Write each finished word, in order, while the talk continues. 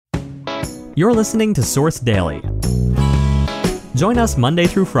You're listening to Source Daily. Join us Monday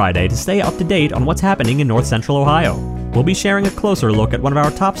through Friday to stay up to date on what's happening in North Central Ohio. We'll be sharing a closer look at one of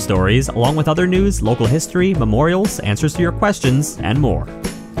our top stories, along with other news, local history, memorials, answers to your questions, and more.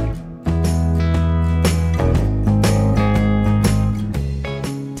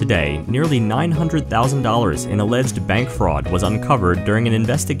 Today, nearly $900,000 in alleged bank fraud was uncovered during an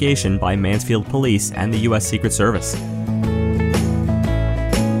investigation by Mansfield Police and the U.S. Secret Service.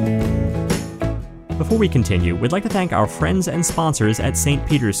 Before we continue, we'd like to thank our friends and sponsors at St.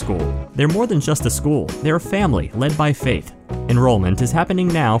 Peter's School. They're more than just a school, they're a family led by faith. Enrollment is happening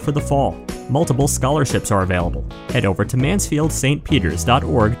now for the fall. Multiple scholarships are available. Head over to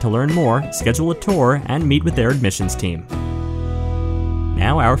mansfieldstpeters.org to learn more, schedule a tour, and meet with their admissions team.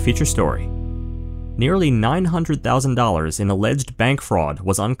 Now our feature story. Nearly $900,000 in alleged bank fraud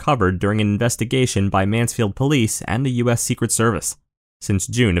was uncovered during an investigation by Mansfield Police and the U.S. Secret Service. Since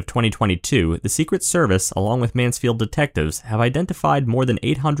June of 2022, the Secret Service, along with Mansfield detectives, have identified more than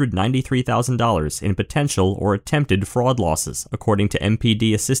 $893,000 in potential or attempted fraud losses, according to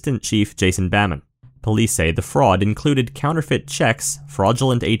MPD Assistant Chief Jason Bamman. Police say the fraud included counterfeit checks,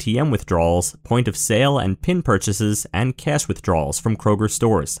 fraudulent ATM withdrawals, point-of-sale and PIN purchases, and cash withdrawals from Kroger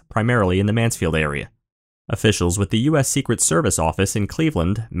stores, primarily in the Mansfield area. Officials with the U.S. Secret Service office in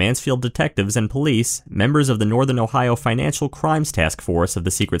Cleveland, Mansfield detectives and police, members of the Northern Ohio Financial Crimes Task Force of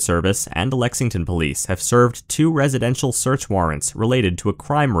the Secret Service, and Lexington Police have served 2 residential search warrants related to a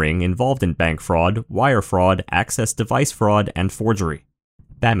crime ring involved in bank fraud, wire fraud, access device fraud, and forgery.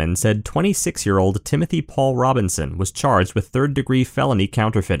 Bamman said 26-year-old Timothy Paul Robinson was charged with third-degree felony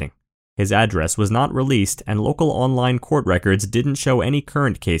counterfeiting. His address was not released, and local online court records didn't show any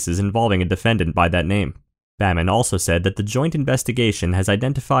current cases involving a defendant by that name. Bamman also said that the joint investigation has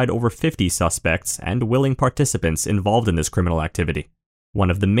identified over 50 suspects and willing participants involved in this criminal activity.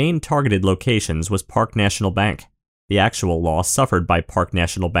 One of the main targeted locations was Park National Bank. The actual loss suffered by Park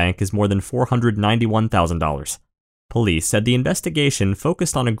National Bank is more than $491,000. Police said the investigation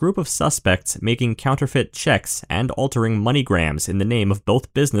focused on a group of suspects making counterfeit checks and altering MoneyGrams in the name of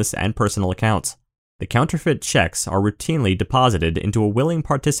both business and personal accounts. The counterfeit checks are routinely deposited into a willing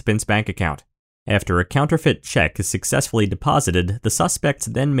participant's bank account. After a counterfeit check is successfully deposited, the suspects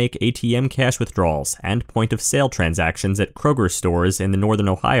then make ATM cash withdrawals and point-of-sale transactions at Kroger stores in the Northern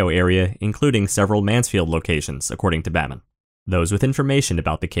Ohio area, including several Mansfield locations, according to Bamman. Those with information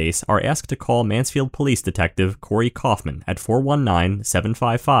about the case are asked to call Mansfield Police Detective Corey Kaufman at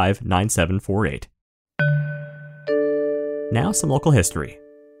 419-755-9748. Now some local history.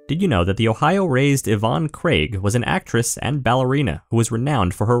 Did you know that the Ohio-raised Yvonne Craig was an actress and ballerina who was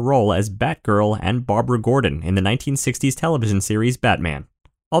renowned for her role as Batgirl and Barbara Gordon in the 1960s television series Batman?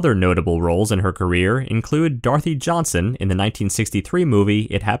 Other notable roles in her career include Dorothy Johnson in the 1963 movie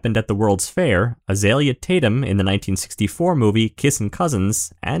It Happened at the World's Fair, Azalea Tatum in the 1964 movie Kissin'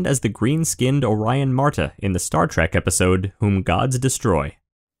 Cousins, and as the green-skinned Orion Marta in the Star Trek episode Whom Gods Destroy.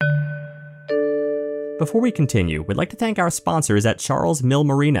 Before we continue, we'd like to thank our sponsors at Charles Mill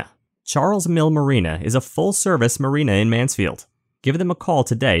Marina. Charles Mill Marina is a full-service marina in Mansfield. Give them a call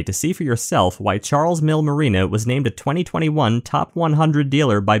today to see for yourself why Charles Mill Marina was named a 2021 Top 100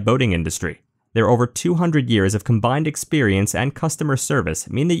 dealer by Boating Industry. Their over 200 years of combined experience and customer service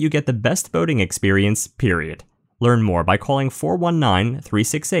mean that you get the best boating experience, period. Learn more by calling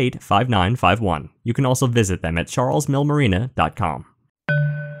 419-368-5951. You can also visit them at charlesmillmarina.com.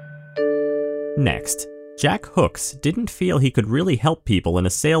 Next, Jack Hooks didn't feel he could really help people in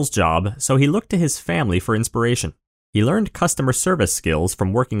a sales job, so he looked to his family for inspiration. He learned customer service skills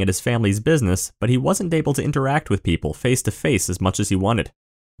from working at his family's business, but he wasn't able to interact with people face-to-face as much as he wanted.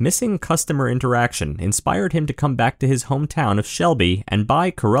 Missing customer interaction inspired him to come back to his hometown of Shelby and buy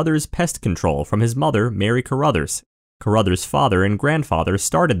Carruthers Pest Control from his mother, Mary Carruthers. Carruthers' father and grandfather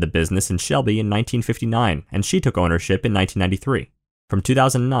started the business in Shelby in 1959, and she took ownership in 1993. From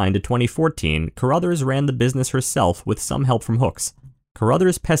 2009 to 2014, Carruthers ran the business herself with some help from Hooks.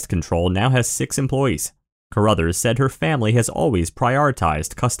 Carruthers Pest Control now has 6 employees. Carruthers said her family has always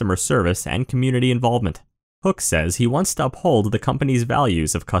prioritized customer service and community involvement. Hooks says he wants to uphold the company's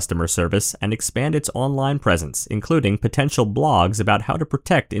values of customer service and expand its online presence, including potential blogs about how to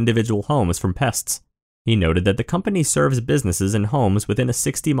protect individual homes from pests. He noted that the company serves businesses and homes within a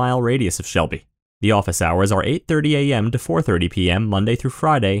 60-mile radius of Shelby. The office hours are 8:30 a.m. to 4:30 p.m. Monday through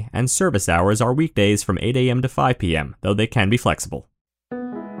Friday, and service hours are weekdays from 8 a.m. to 5 p.m., though they can be flexible.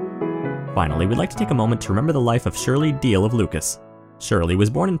 Finally, we'd like to take a moment to remember the life of Shirley Deal of Lucas. Shirley was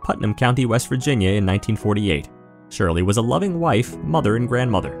born in Putnam County, West Virginia in 1948. Shirley was a loving wife, mother, and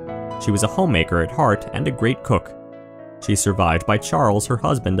grandmother. She was a homemaker at heart and a great cook. She's survived by Charles, her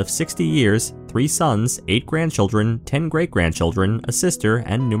husband of 60 years, 3 sons, 8 grandchildren, 10 great-grandchildren, a sister,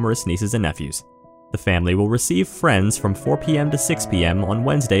 and numerous nieces and nephews. The family will receive friends from 4 p.m. to 6 p.m. on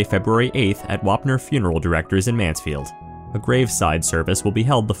Wednesday, February 8th at Wapner Funeral Directors in Mansfield. A graveside service will be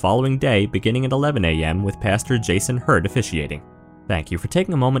held the following day beginning at 11 a.m. with Pastor Jason Hurd officiating. Thank you for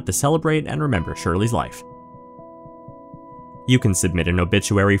taking a moment to celebrate and remember Shirley's life. You can submit an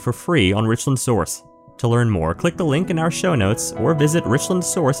obituary for free on Richland Source. To learn more, click the link in our show notes or visit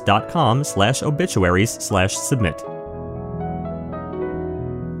richlandsource.com/obituaries/submit.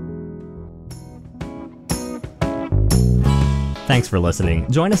 Thanks for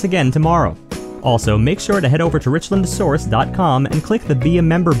listening. Join us again tomorrow. Also, make sure to head over to richlandsource.com and click the Be a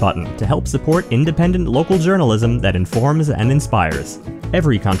Member button to help support independent local journalism that informs and inspires.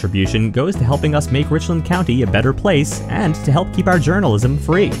 Every contribution goes to helping us make Richland County a better place and to help keep our journalism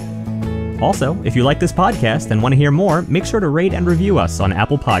free. Also, if you like this podcast and want to hear more, make sure to rate and review us on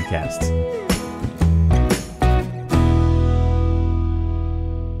Apple Podcasts.